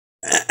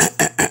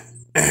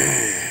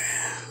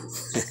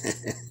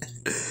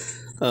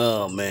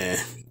Oh man.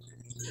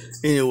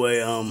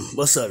 Anyway,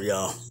 what's up,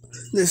 y'all?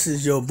 This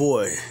is your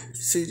boy,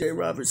 CJ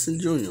Robertson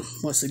Jr.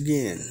 Once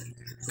again,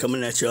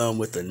 coming at y'all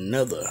with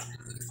another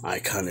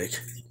iconic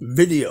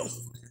video.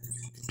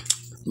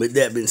 With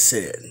that being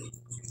said,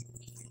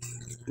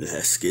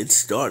 let's get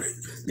started.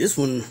 This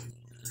one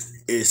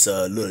is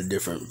a little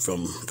different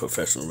from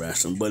professional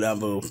wrestling, but I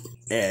will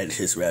add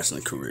his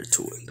wrestling career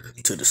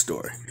to the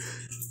story.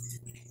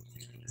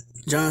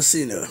 John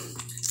Cena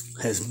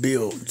has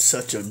built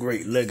such a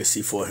great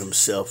legacy for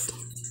himself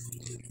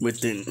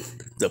within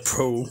the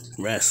pro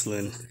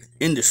wrestling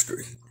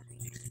industry.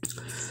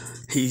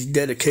 He's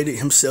dedicated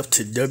himself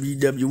to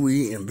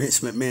WWE and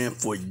Vince McMahon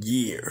for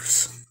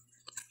years.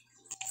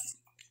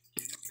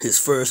 His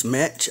first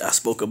match, I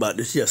spoke about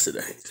this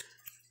yesterday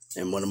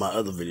in one of my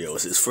other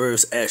videos. His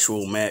first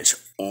actual match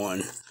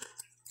on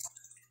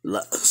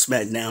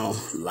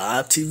SmackDown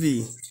Live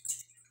TV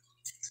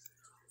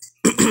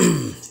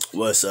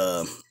was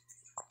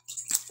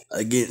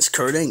against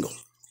Kurt Angle.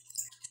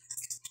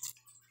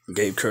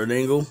 Gave Kurt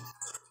Angle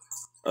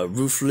a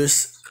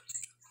ruthless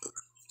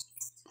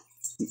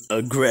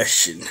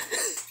aggression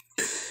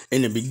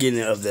in the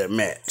beginning of that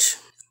match.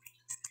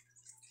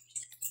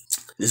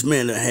 This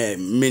man done had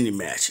many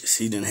matches.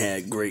 He done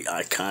had great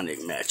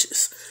iconic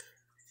matches.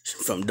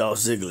 From Dolph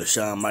Ziggler,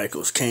 Shawn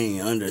Michaels,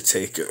 Kane,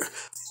 Undertaker,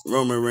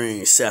 Roman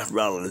Reigns, Seth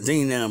Rollins,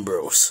 Dean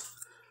Ambrose,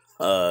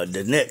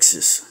 the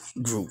Nexus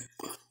group,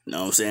 you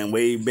know what I'm saying?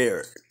 Wade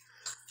Barrett,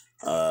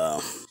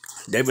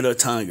 David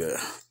Otunga,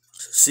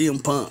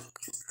 CM Punk,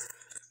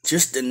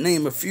 just to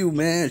name a few,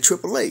 man.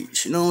 Triple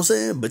H, you know what I'm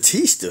saying?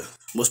 Batista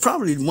was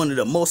probably one of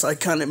the most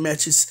iconic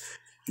matches,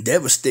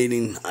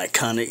 devastating,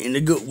 iconic, in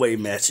the good way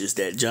matches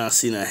that John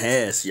Cena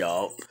has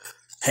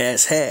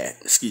had,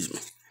 excuse me.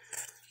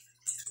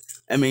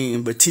 I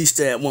mean,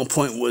 Batista at one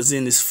point was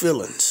in his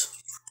feelings.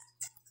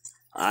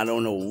 I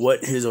don't know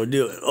what his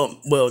ordeal. Oh,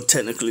 well,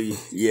 technically,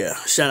 yeah.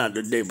 Shout out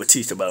to Dave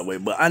Batista, by the way.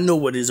 But I know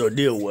what his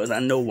ordeal was. I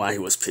know why he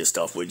was pissed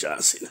off with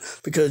John Cena.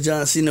 Because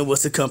John Cena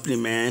was the company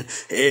man.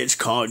 Edge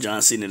called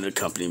John Cena the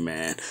company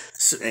man.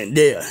 So, and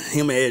there,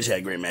 him and Edge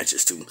had great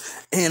matches too.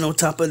 And on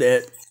top of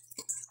that,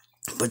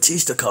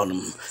 Batista called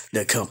him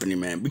the company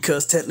man.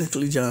 Because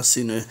technically, John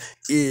Cena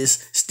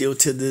is still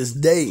to this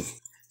day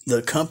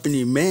the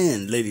company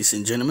man, ladies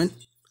and gentlemen.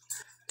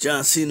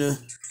 John Cena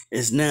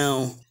is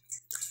now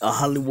a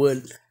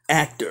Hollywood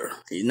actor.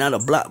 He's not a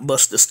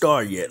blockbuster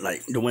star yet,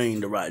 like Dwayne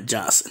 "The Rock"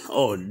 Johnson.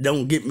 Oh,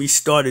 don't get me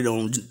started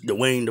on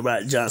Dwayne "The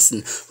Rock"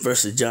 Johnson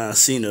versus John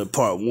Cena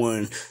part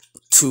 1,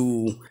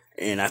 2,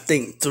 and I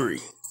think 3.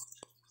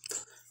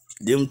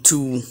 Them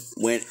two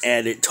went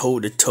at it toe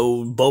to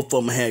toe. Both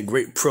of them had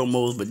great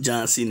promos, but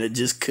John Cena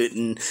just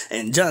couldn't.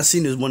 And John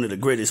Cena is one of the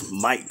greatest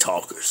mic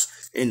talkers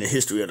in the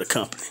history of the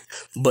company.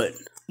 But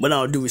with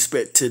all due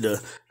respect to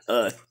the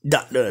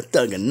Dr.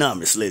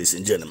 Thugonomics, ladies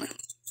and gentlemen,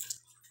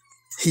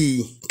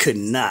 he could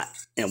not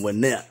and will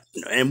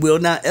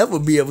not ever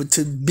be able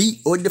to beat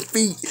or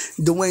defeat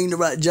Dwayne "The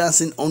Rock"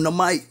 Johnson on the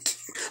mic.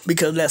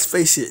 Because let's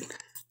face it,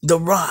 The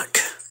Rock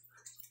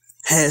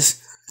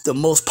has the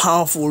most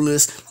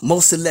powerfulest,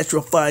 most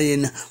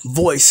electrifying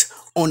voice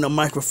on the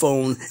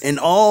microphone in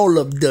all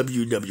of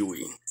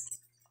WWE.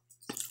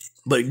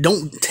 But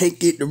don't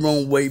take it the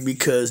wrong way,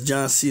 because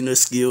John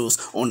Cena's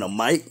skills on the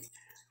mic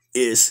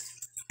is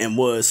and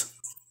was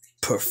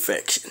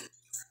perfection.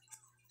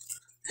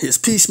 His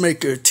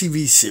Peacemaker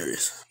TV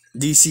series,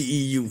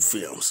 DCEU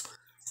films,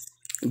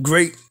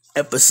 great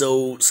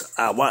episodes.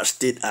 I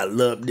watched it. I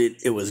loved it.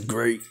 It was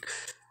great.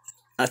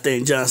 I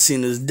think John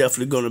Cena is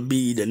definitely going to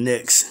be the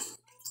next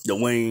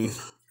Dwayne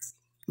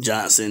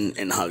Johnson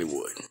in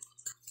Hollywood.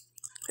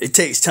 It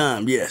takes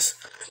time, yes.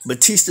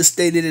 Batista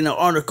stated in an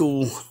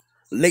article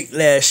late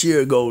last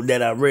year ago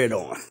that I read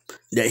on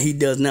that he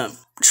does not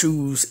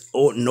choose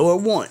or nor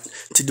want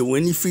to do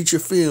any feature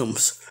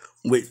films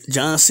with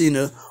John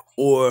Cena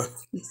or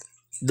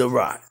The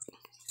Rock.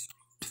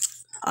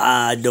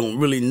 I don't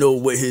really know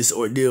what his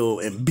ordeal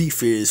and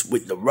beef is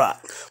with The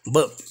Rock,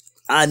 but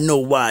I know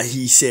why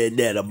he said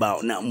that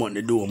about not wanting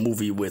to do a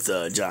movie with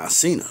John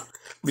Cena,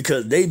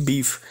 because they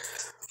beef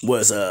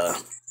was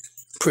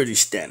pretty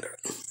standard,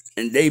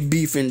 and they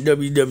beef in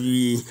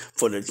WWE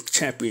for the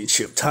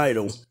championship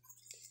title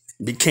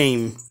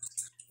became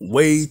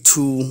way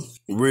too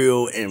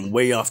real and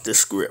way off the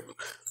script.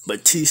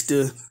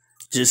 Batista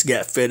just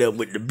got fed up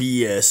with the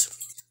BS,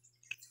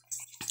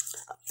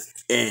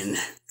 and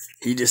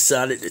he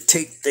decided to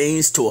take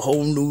things to a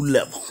whole new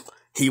level.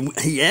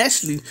 He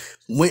actually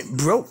went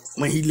broke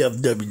when he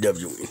left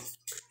WWE.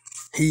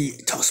 He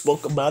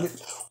spoke about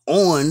it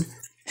on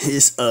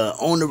his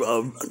on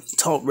the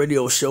talk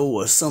radio show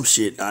or some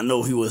shit. I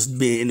know he was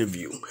being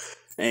interviewed,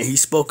 and he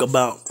spoke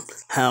about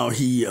how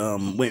he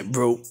went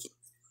broke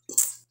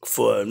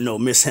for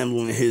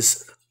mishandling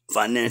his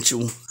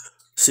financial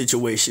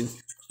situation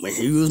when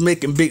he was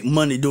making big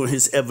money during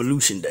his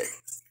Evolution day.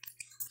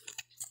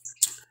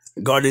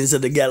 Guardians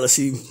of the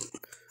Galaxy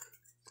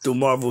through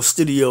Marvel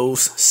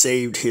Studios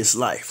saved his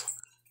life.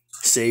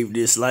 saved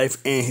his life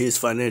and his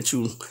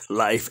financial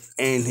life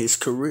and his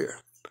career.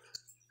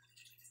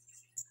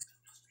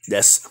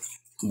 That's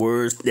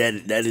words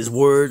that is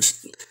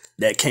words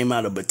that came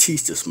out of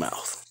Batista's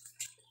mouth.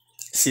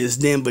 Since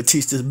then,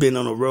 Batista's been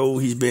on the road.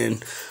 He's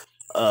been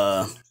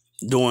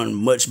doing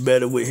much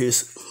better with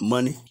his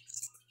money.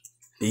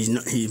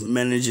 He's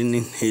managing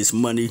his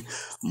money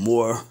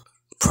more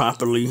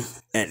properly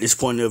at this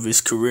point of his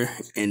career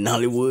in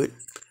Hollywood.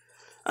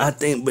 I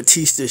think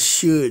Batista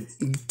should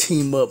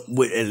team up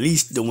with at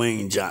least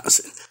Dwayne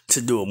Johnson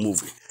to do a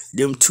movie.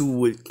 Them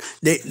two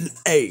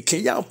hey,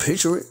 can y'all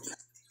picture it?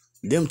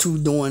 Them two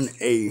doing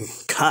a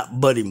cop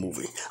buddy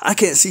movie. I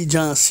can't see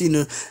John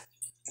Cena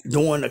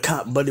doing a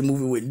cop buddy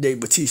movie with Dave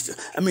Batista.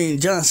 I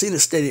mean, John Cena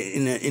stated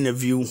in an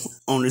interview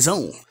on his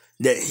own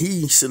that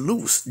he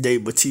salutes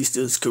Dave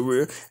Batista's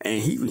career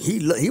and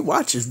he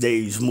watches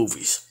Dave's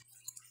movies.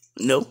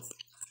 No.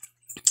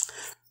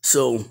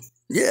 So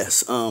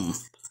yes,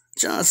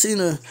 John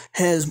Cena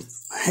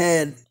has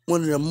had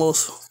one of the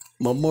most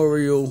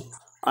memorial,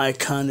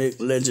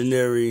 iconic,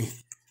 legendary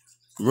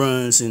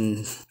runs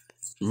in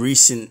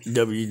recent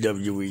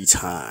WWE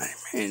time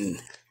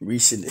and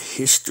recent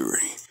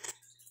history.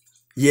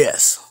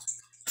 Yes,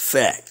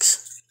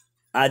 facts.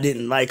 I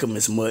didn't like him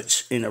as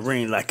much in the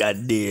ring like I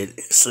did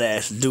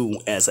 / do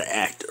as an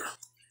actor.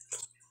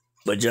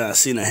 But John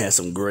Cena has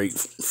some great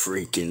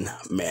freaking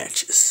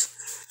matches.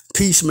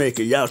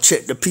 Peacemaker, y'all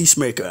check the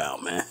Peacemaker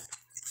out, man.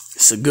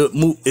 It's a good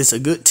It's a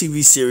good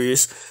TV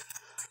series.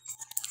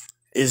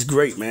 It's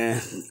great,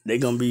 man. They're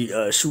gonna be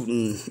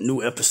shooting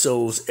new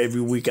episodes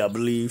every week, I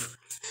believe.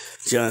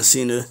 John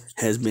Cena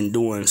has been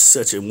doing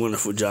such a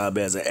wonderful job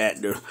as an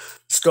actor,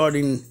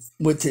 starting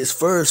with his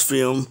first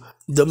film,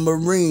 The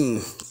Marine,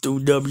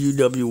 through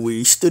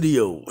WWE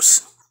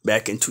Studios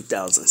back in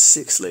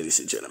 2006, ladies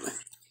and gentlemen.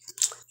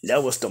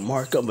 That was the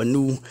mark of a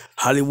new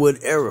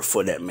Hollywood era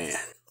for that man.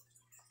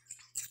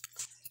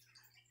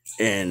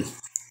 And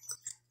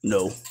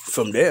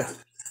from there,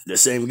 the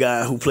same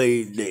guy who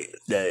played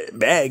the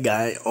bad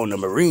guy on The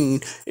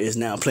Marine is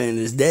now playing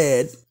his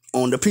dad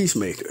on The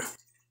Peacemaker,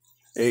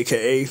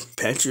 aka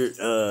Patrick.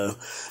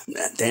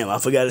 Damn, I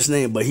forgot his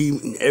name, but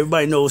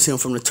everybody knows him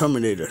from the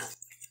Terminator,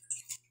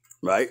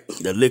 right?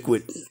 The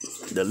liquid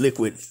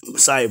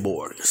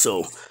cyborg.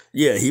 So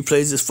yeah, he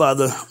plays his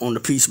father on The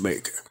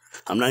Peacemaker.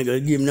 I'm not gonna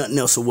give nothing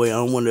else away. I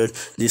don't want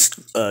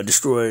to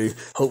destroy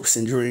hopes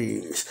and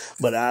dreams,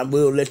 but I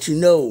will let you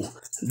know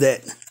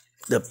that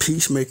The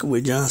Peacemaker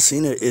with John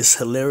Cena is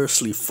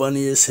hilariously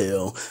funny as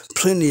hell.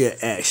 Plenty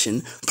of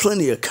action,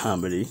 plenty of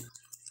comedy,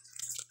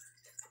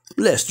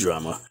 less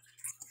drama.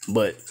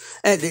 But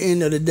at the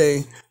end of the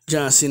day,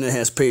 John Cena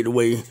has paid the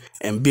way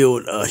and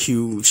built a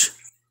huge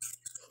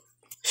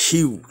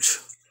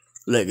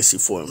legacy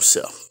for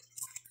himself.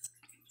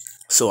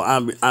 So I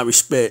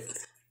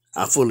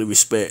fully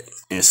respect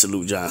and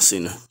salute John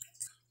Cena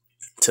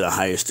to the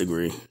highest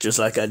degree, just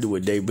like I do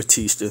with Dave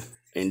Batista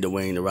and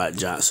Dwayne "The Rock"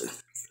 Johnson.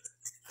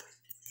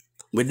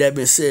 With that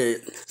being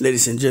said,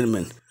 ladies and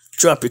gentlemen,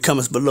 drop your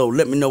comments below.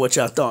 Let me know what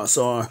y'all thoughts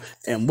are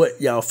and what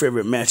y'all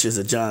favorite matches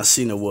of John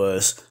Cena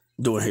was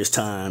during his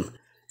time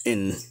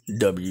in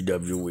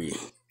WWE.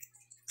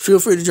 Feel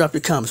free to drop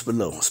your comments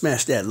below.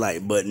 Smash that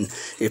like button.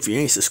 If you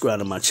ain't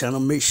subscribed to my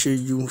channel, make sure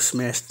you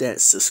smash that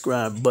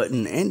subscribe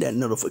button and that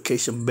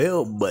notification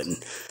bell button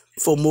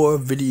for more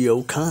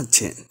video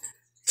content.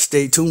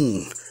 Stay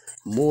tuned.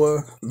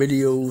 More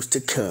videos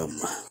to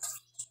come.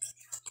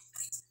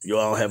 You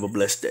all have a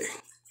blessed day.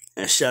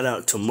 And shout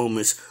out to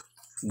Moments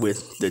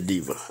with the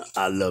Diva.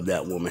 I love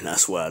that woman. I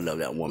swear I love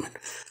that woman.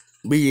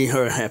 Me and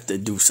her have to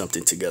do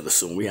something together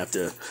soon. We're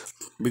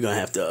gonna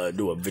have to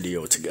do a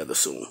video together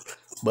soon.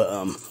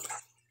 But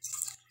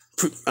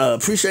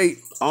appreciate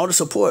all the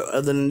support.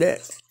 Other than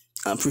that,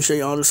 I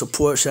appreciate all the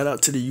support. Shout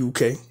out to the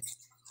UK,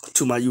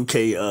 to my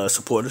UK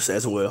supporters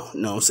as well.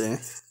 You know what I'm saying?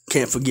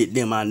 Can't forget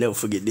them. I'll never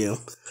forget them.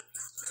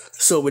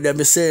 So with that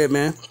being said,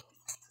 man,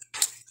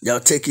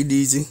 y'all take it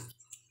easy.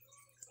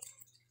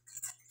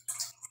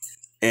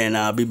 And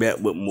I'll be back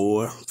with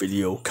more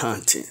video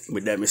content.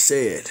 With that being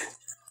said,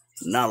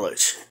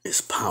 knowledge is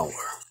power,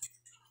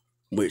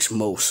 which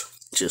most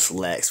just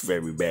lacks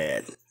very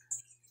bad.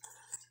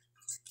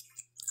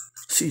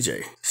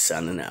 CJ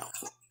signing out.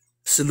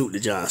 Salute to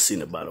John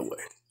Cena, by the way.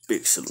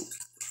 Big salute.